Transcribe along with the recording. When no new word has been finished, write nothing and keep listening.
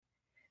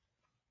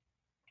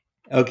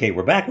Okay,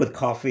 we're back with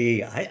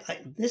coffee.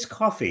 This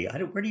coffee.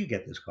 Where do you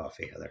get this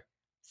coffee, Heather?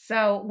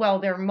 So, well,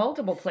 there are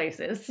multiple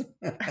places.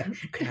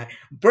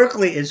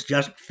 Berkeley is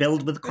just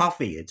filled with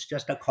coffee. It's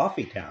just a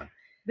coffee town.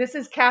 This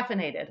is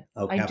caffeinated.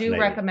 Oh, I do caffeinated.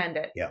 recommend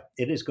it Yeah,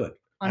 it is good.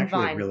 on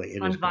Actually, Vine. it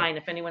is On good. Vine,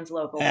 if anyone's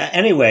local.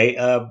 Anyway,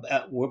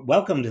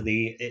 welcome to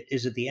the.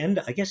 Is it the end?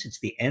 I guess it's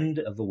the end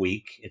of a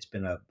week. It's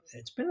been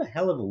a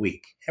hell of a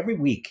week. Every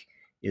week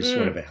is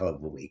sort of Mm, a hell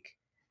of a week.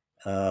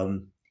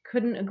 Um,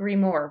 couldn't agree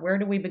more. Where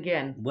do we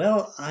begin?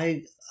 well,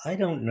 I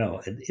don't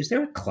know. Is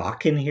there a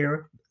clock in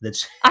here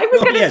that's? I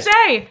was Oh going to yes,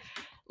 say,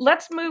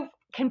 let's move.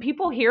 Can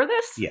people hear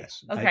this?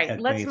 yes. Okay, Okay,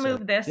 let's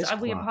move this. this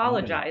We clock.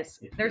 apologize.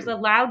 If There's you, a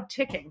loud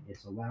ticking.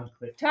 it's a loud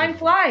click. Time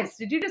flies.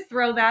 Did you just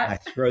throw I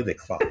that? throw the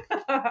clock.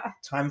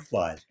 Time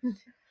flies.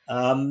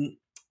 Um,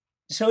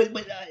 so,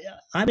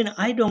 I mean,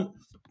 I don't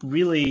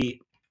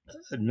really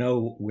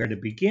know where to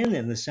begin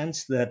in the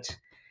sense that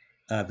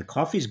the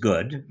coffee's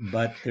good,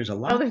 but there's a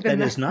lot Other than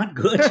that is that. not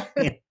good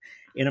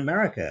in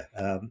America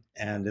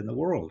and in the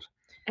world.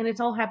 And it's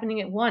all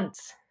happening at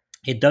once.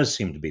 It does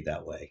seem to be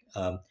that way.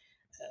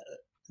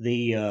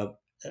 The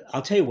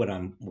I'll tell you what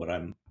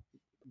I'm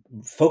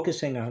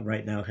focusing on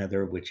right now,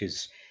 Heather, which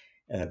is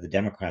the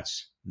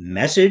Democrats'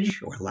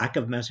 message or lack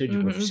of message.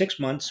 We're Hmm. 6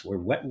 months. We're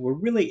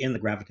really in the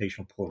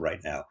gravitational pull right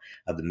now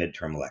of the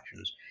midterm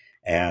elections,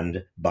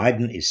 and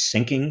Biden is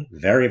sinking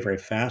very very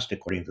fast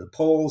according to the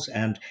polls.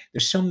 And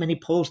there's so many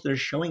polls that are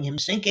showing him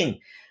sinking.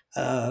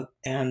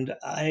 And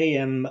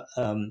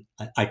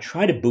I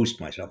try to boost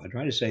myself. I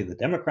try to say the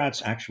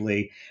Democrats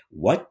actually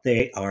what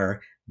they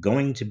are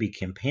going to be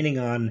campaigning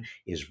on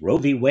is Roe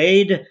v.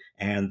 Wade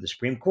and the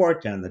Supreme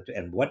Court and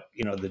what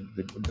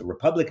the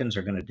Republicans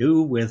are going to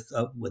do with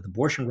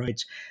abortion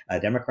rights.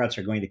 Democrats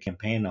are going to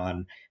campaign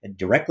on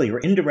directly or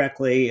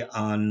indirectly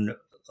on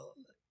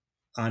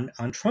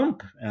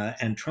Trump,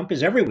 and Trump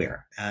is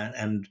everywhere,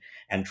 and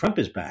Trump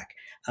is back.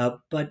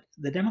 But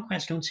the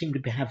Democrats don't seem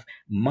to have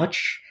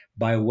much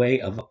by way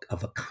of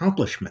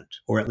accomplishment,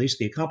 or at least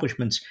the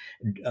accomplishments.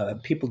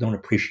 People don't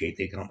appreciate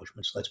the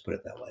accomplishments. Let's put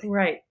it that way.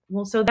 Right.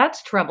 Well, so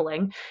that's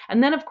troubling.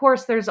 And then, of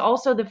course, there's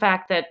also the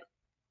fact that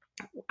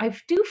I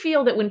do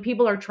feel that when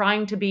people are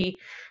trying to be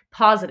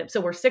positive,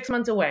 so we're 6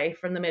 months away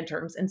from the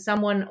midterms, and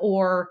someone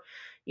or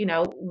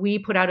we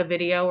put out a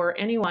video or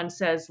anyone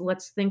says,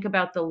 let's think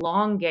about the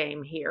long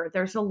game here.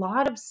 There's a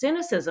lot of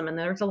cynicism and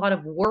there's a lot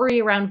of worry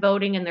around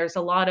voting, and there's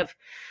a lot of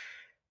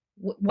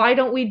why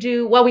don't we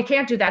do well, we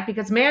can't do that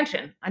because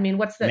Manchin. I mean,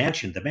 what's the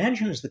Manchin. The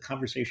Manchin is the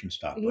conversation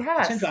stopper.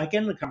 yes. Essentially, I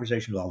get in the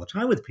conversations all the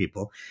time with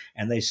people,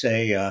 and they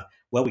say,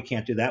 "Well, we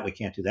can't do that. We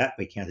can't do that.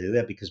 We can't do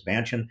that because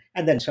Manchin."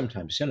 And then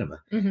sometimes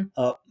cinema. Hmm.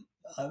 Uh,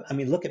 I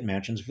mean, look at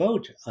Manchin's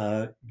vote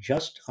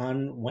just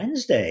on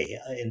Wednesday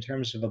in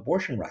terms of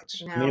abortion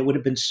rights. I mean, it No. would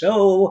have been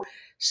so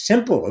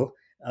simple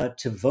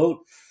to vote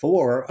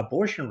for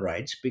abortion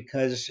rights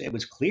because it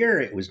was clear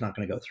it was not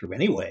going to go through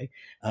anyway,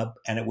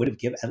 and it would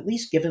have at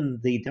least given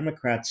the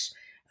Democrats,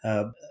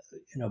 uh,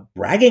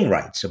 bragging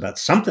rights about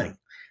something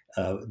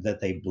that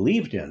they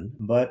believed in.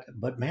 But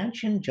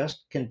Manchin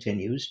just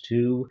continues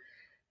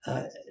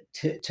uh,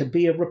 to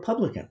be a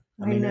Republican.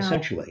 I I mean, know.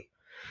 essentially.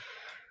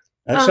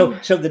 um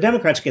So the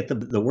Democrats get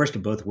the worst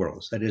of both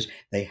worlds. That is,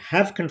 they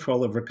have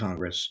control over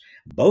Congress,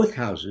 both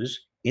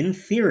houses, in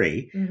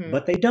theory, mhm.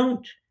 but they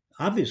don't,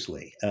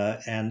 obviously.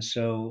 And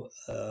so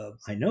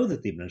I know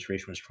that the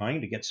administration was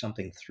trying to get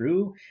something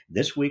through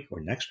this week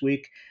or next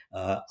week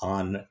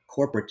on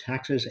corporate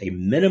taxes, a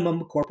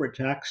minimum corporate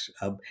tax,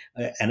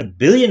 and a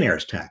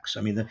billionaire's tax.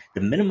 I mean,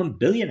 the minimum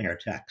billionaire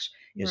tax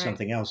is Right.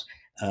 something else.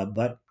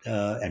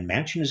 And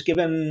Manchin has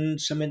given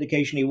some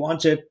indication he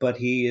wants it, but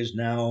he is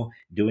now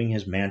doing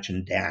his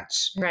Manchin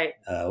dance, Right.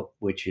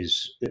 which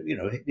is,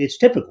 it's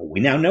typical. We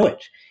now know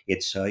it.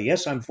 It's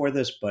yes, I'm for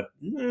this, but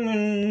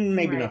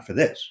maybe Right. not for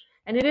this.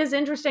 And it is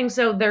interesting.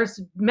 So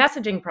there's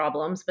messaging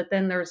problems, but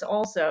then there's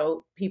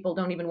also people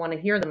don't even want to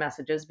hear the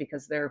messages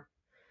because they're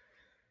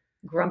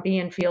grumpy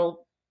and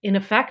feel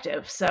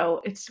ineffective.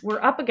 So it's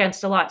we're up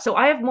against a lot. So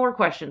I have more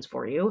questions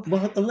for you.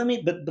 Well, Oh, let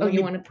you me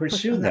want to push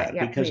pursue on that? that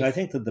Yeah, because I please.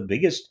 think that the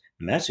biggest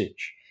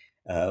message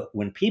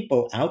when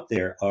people out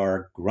there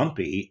are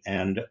grumpy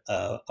and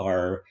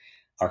are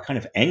kind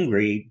of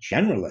angry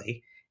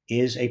generally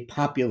is a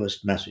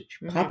populist message.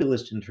 Hmm.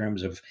 Populist in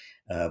terms of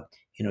uh,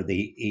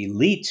 the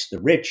elites, the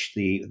rich,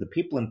 the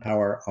people in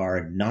power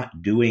are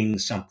not doing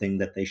something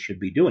that they should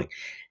be doing.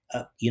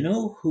 You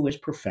know who has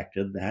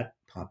perfected that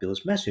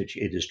populist message?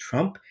 It is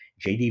Trump,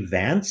 J.D.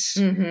 Vance,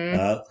 Hmm.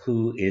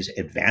 who is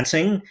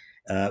advancing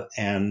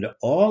and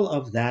all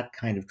of that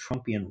kind of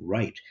Trumpian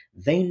right.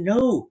 They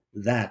know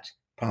that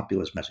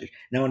populist message.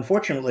 Now,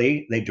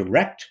 unfortunately, they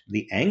direct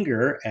the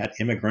anger at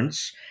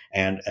immigrants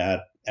and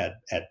at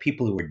at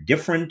people who are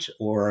different,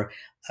 or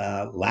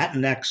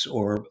Latinx,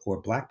 or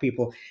Black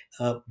people.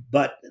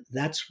 But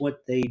that's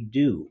what they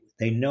do.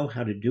 They know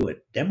how to do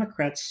it.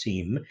 Democrats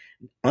seem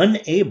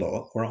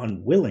unable or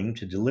unwilling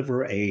to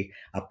deliver a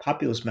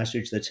populist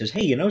message that says,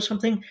 hey, you know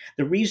something?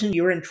 The reason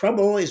you're in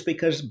trouble is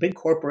because big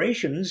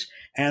corporations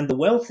and the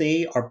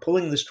wealthy are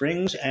pulling the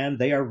strings and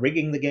they are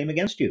rigging the game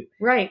against you.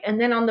 Right.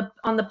 And then on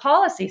the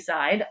policy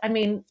side, I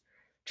mean,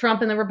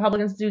 Trump and the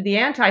Republicans do the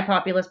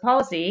anti-populist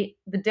policy.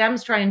 The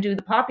Dems try and do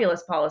the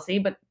populist policy,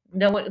 but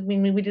no, I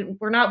mean,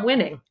 we're not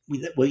winning.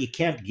 Well, you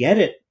can't get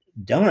it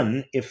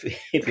done if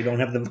if you don't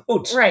have the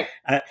votes. Right.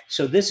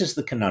 So this is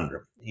the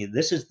conundrum.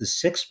 This is the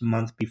 6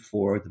 month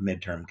before the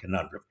midterm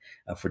conundrum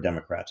for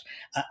Democrats.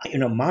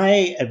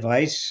 My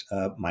advice,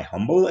 my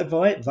humble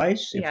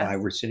advice, if I Yes.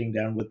 were sitting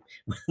down with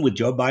with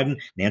Joe Biden,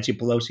 Nancy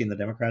Pelosi, and the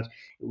Democrats,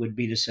 it would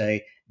be to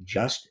say,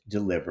 just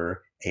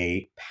deliver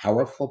a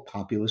powerful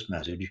populist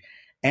message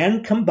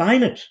and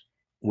combine it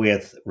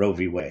with Roe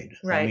v. Wade.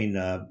 I Right. mean,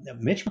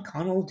 Mitch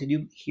McConnell, did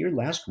you hear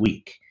last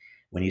week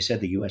when he said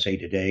to USA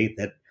Today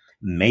that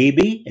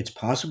maybe it's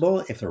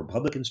possible if the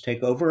Republicans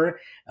take over,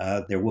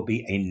 there will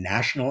be a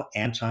national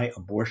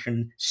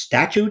anti-abortion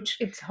statute?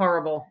 It's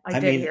horrible. I I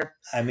did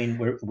mean,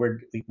 hear.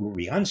 we're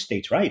beyond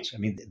states' rights. I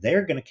mean,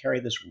 they're going to carry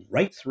this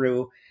right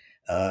through,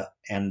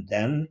 and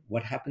then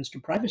what happens to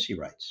privacy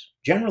rights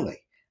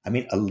generally? I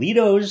mean,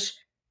 Alito's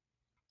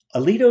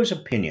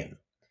opinion,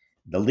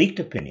 the leaked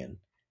opinion,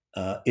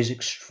 is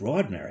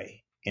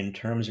extraordinary in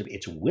terms of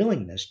its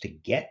willingness to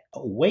get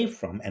away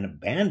from and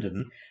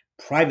abandon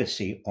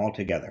privacy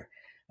altogether,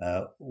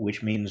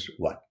 which means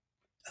what?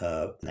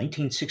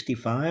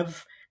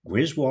 1965,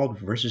 Griswold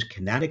versus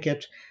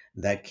Connecticut,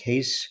 that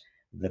case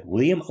that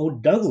William O.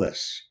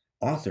 Douglas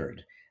authored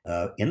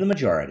in the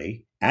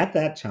majority at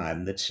that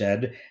time, that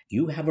said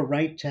you have a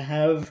right to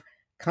have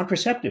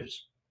contraceptives.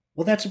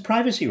 Well, that's a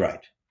privacy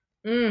right.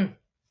 Mm,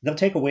 They'll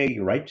take away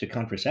your right to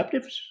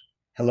contraceptives?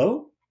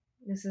 Hello?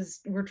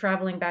 we're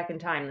traveling back in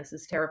time. This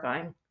is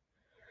terrifying.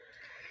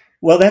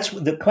 Well, that's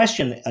the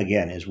question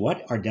again, is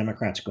what are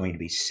Democrats going to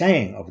be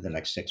saying over the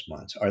next 6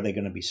 months? Are they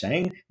going to be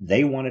saying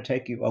they want to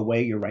take you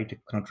away your right to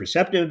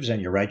contraceptives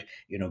and your right,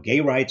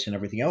 gay rights and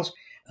everything else?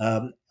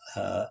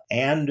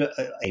 And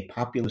a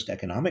populist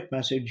economic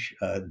message.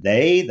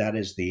 That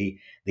is the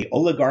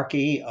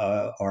oligarchy,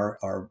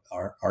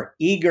 are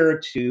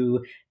eager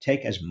to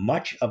take as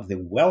much of the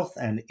wealth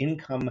and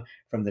income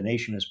from the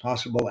nation as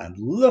possible, and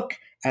look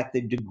at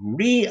the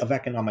degree of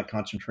economic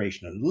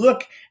concentration, and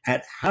look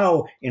at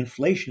how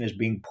inflation is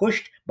being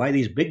pushed by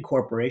these big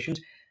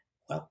corporations.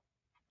 Well,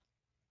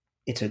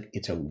 it's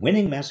a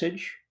winning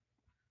message,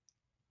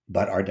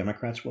 but are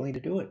Democrats willing to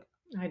do it?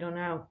 I don't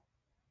know.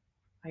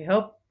 I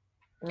hope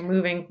we're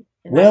moving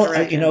in that Well,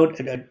 direction.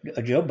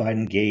 Joe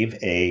Biden gave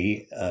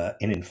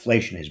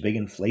his big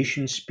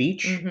inflation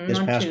speech this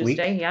On past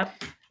Tuesday. week.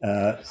 Yep.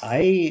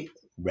 I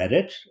read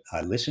it.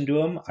 I listened to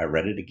him. I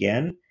read it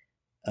again.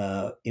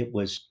 It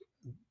was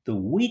the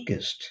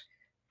weakest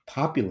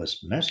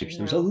populist message.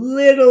 There was a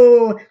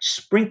little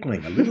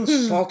sprinkling, a little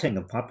salting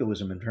of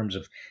populism in terms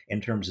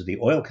of the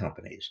oil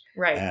companies,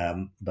 Right.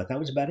 but that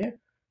was about it.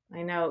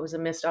 I know it was a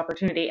missed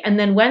opportunity. And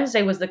then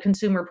Wednesday was the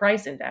consumer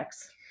price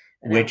index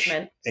Which,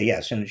 announcement.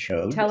 yes, and it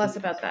showed. Tell us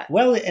about that.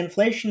 Well,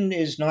 inflation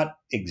is not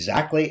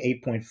exactly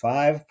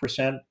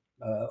 8.5%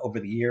 over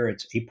the year;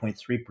 it's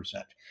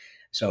 8.3%.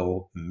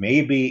 So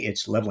maybe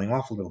it's leveling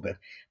off a little bit.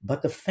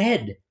 But the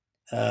Fed,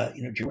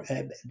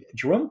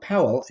 Jerome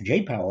Powell,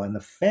 Jay Powell, and the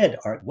Fed,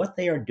 what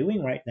they are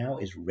doing right now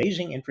is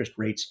raising interest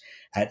rates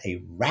at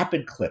a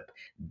rapid clip.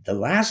 The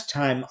last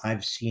time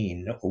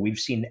we've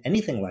seen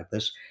anything like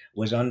this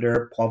was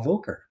under Paul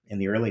Volcker in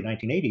the early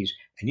 1980s,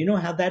 and you know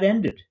how that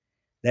ended?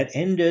 That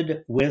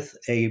ended with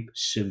a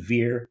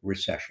severe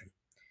recession.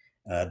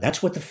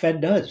 That's what the Fed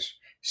does.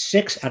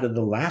 6 out of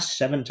the last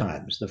 7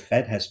 times the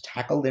Fed has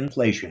tackled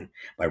inflation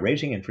by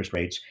raising interest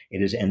rates, it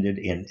has ended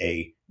in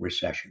a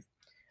recession.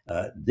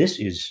 This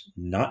is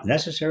not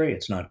necessary.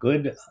 It's not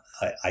good.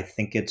 I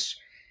think it's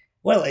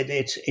going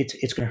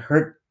to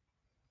hurt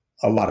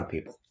a lot of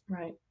people.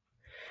 Right.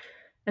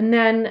 And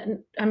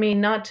then, I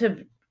mean, not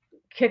to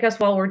kick us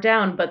while we're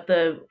down, but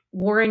the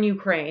war in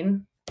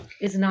Ukraine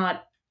is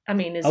not, I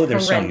mean, is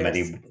There's so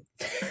horrendous. many.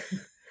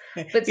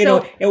 But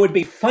so, It would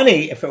be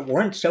funny if it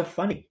weren't so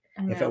funny,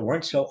 I if it know.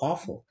 weren't so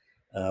awful.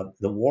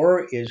 The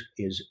war is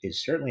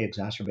certainly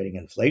exacerbating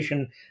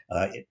inflation,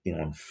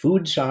 on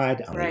food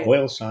side, on the Right.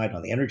 oil side,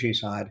 on the energy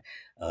side,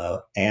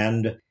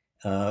 and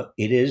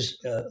it is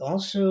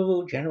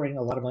also generating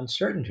a lot of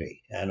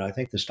uncertainty. And I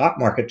think the stock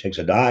market takes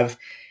a dive,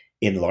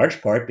 in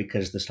large part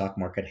because the stock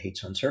market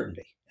hates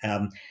uncertainty.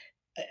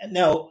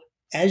 Now,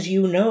 as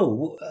you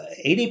know,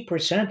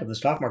 80% of the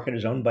stock market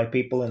is owned by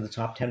people in the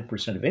top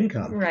 10% of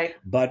income. Right.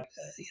 But,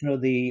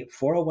 the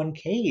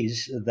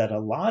 401ks that a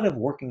lot of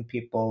working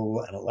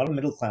people and a lot of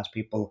middle class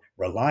people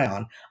rely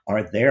on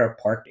are there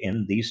parked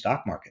in the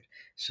stock market.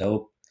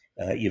 So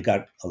you've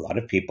got a lot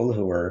of people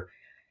who are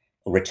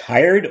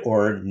retired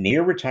or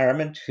near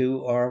retirement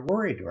who are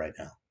worried right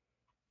now.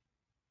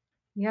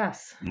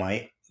 Yes.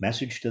 My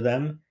message to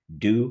them: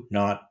 do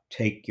not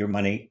take your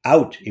money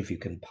out. If you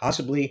can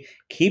possibly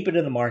keep it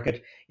in the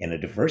market in a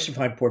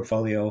diversified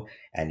portfolio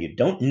and you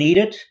don't need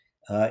it,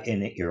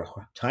 in your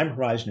time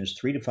horizon is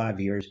 3 to 5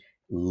 years,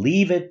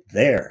 leave it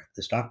there.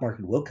 The stock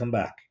market will come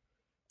back.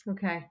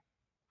 Okay.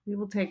 We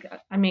will take,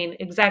 I mean,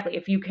 exactly,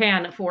 if you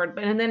can afford,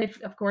 but and then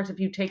if, of course, if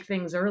you take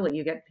things early,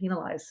 you get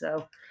penalized.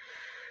 So,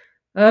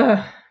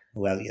 uh,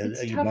 Well,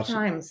 it's you tough must.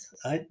 times.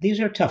 These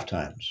are tough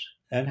times.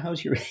 And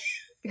how's your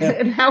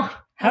And how's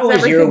how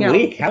is your everything else?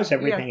 week? How's Yeah.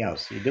 everything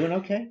else? You doing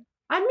okay?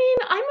 I mean,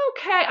 I'm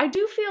okay. I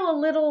do feel a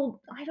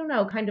little, I don't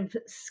know, kind of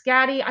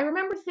scatty. I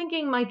remember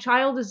thinking my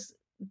child is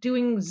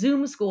doing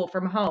Zoom school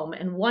from home,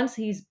 and once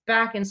he's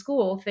back in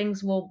school,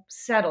 things will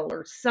settle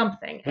or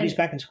something. But he's And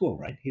back in school,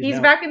 right? He's he's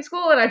now. back in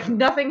school, and I'm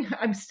nothing,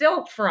 I'm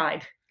still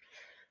fried.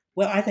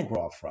 Well, I think we're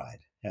all fried,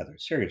 Heather.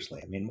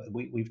 Seriously, I mean,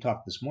 we've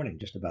talked this morning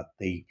just about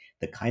the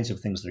kinds of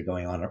things that are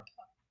going on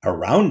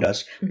around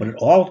us, but it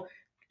all,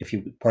 if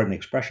you pardon the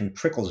expression,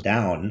 trickles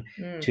down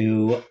Mm,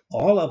 to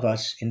all of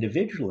us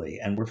individually,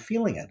 and we're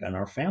feeling it, and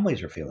our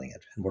families are feeling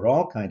it, and we're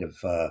all kind of,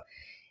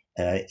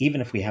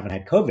 even if we haven't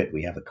had COVID,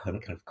 we have a kind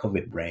of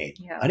COVID brain.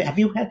 yeah. Have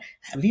you had?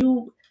 Have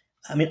you?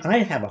 I mean, I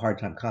have a hard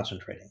time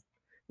concentrating.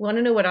 Want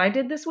to know what I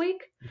did this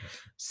week?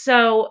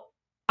 So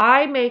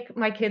I make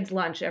my kids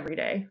lunch every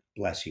day,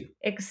 Bless you.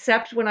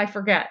 except when I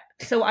forget.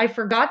 So I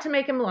forgot to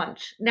make him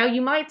lunch. Now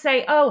you might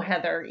say, "Oh,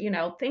 Heather,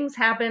 things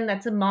happen.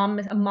 That's a mom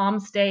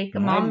mistake, a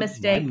mom My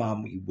mistake."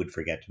 mom would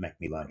forget to make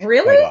me lunch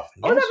Really? quite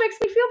often. Oh, that Yes.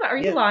 makes me feel better. Are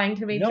you Yeah. lying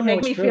to me No, to no, make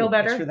it's me feel true.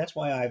 It's true. better? That's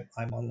why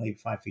I'm only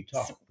 5 feet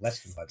tall,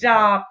 less than 5 feet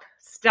tall.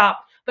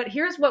 Stop. But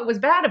here's what was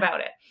bad about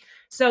it.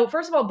 So,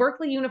 first of all,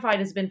 Berkeley Unified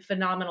has been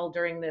phenomenal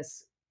during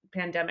this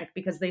pandemic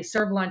because they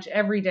serve lunch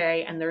every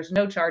day and there's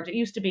no charge. It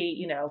used to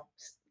be,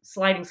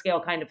 sliding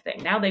scale kind of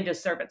thing. Now they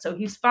just serve it. So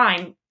he's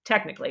fine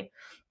technically.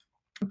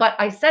 But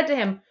I said to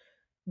him,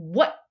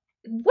 "What?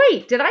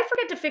 Wait, did I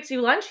forget to fix you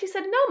lunch?" He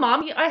said, "No,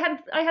 mom, I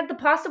had the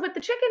pasta with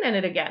the chicken in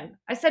it again."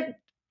 I said,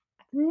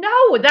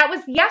 "No, that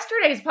was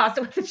yesterday's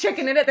pasta with the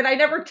chicken in it that I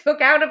never took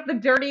out of the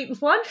dirty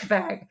lunch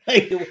bag."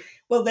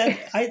 Well, then Is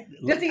I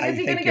he going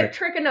to think get you're.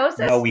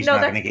 trichinosis? No, he's No,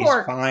 not that's going to. He's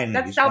pork. fine.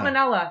 That's He's fine.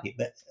 salmonella.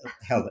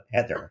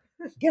 Heather,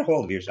 get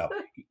hold of yourself.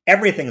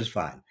 Everything is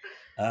fine.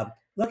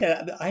 Look,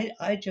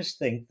 I just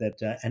think that,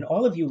 and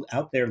all of you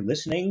out there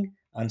listening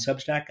on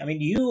Substack, I mean,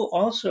 you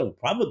also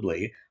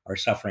probably are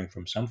suffering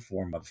from some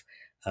form of,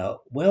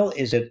 well,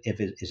 is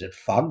it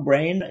fog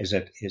brain? Is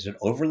it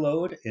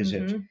overload? Is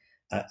it Hmm.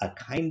 a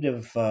kind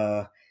of,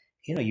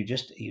 you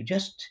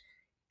just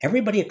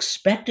everybody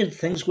expected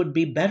things would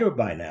be better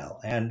by now,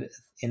 and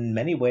in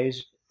many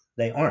ways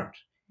they aren't.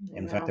 I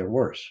In fact, know. they're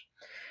worse.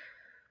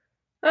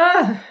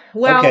 Okay,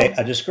 Well,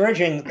 a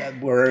discouraging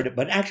word,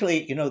 but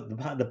actually,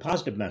 the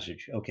positive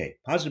message. Okay,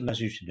 positive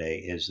message today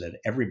is that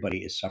everybody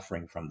is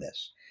suffering from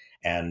this,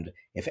 and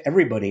if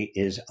everybody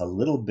is a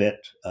little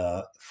bit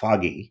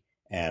foggy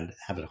and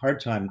have a hard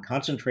time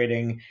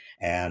concentrating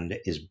and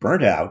is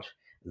burnt out,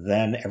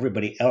 then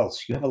everybody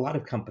else, you have a lot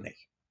of company.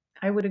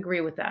 I would agree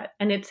with that.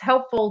 And it's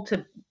helpful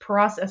to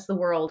process the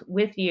world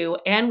with you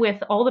and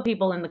with all the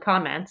people in the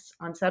comments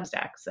on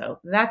Substack. So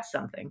that's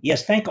something.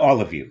 Yes, thank all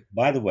of you.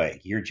 By the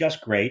way, you're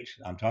just great.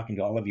 I'm talking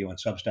to all of you on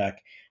Substack.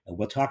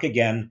 We'll talk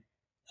again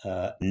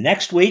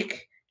next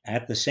week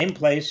at the same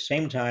place,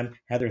 same time.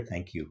 Heather,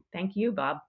 thank you. Thank you, Bob.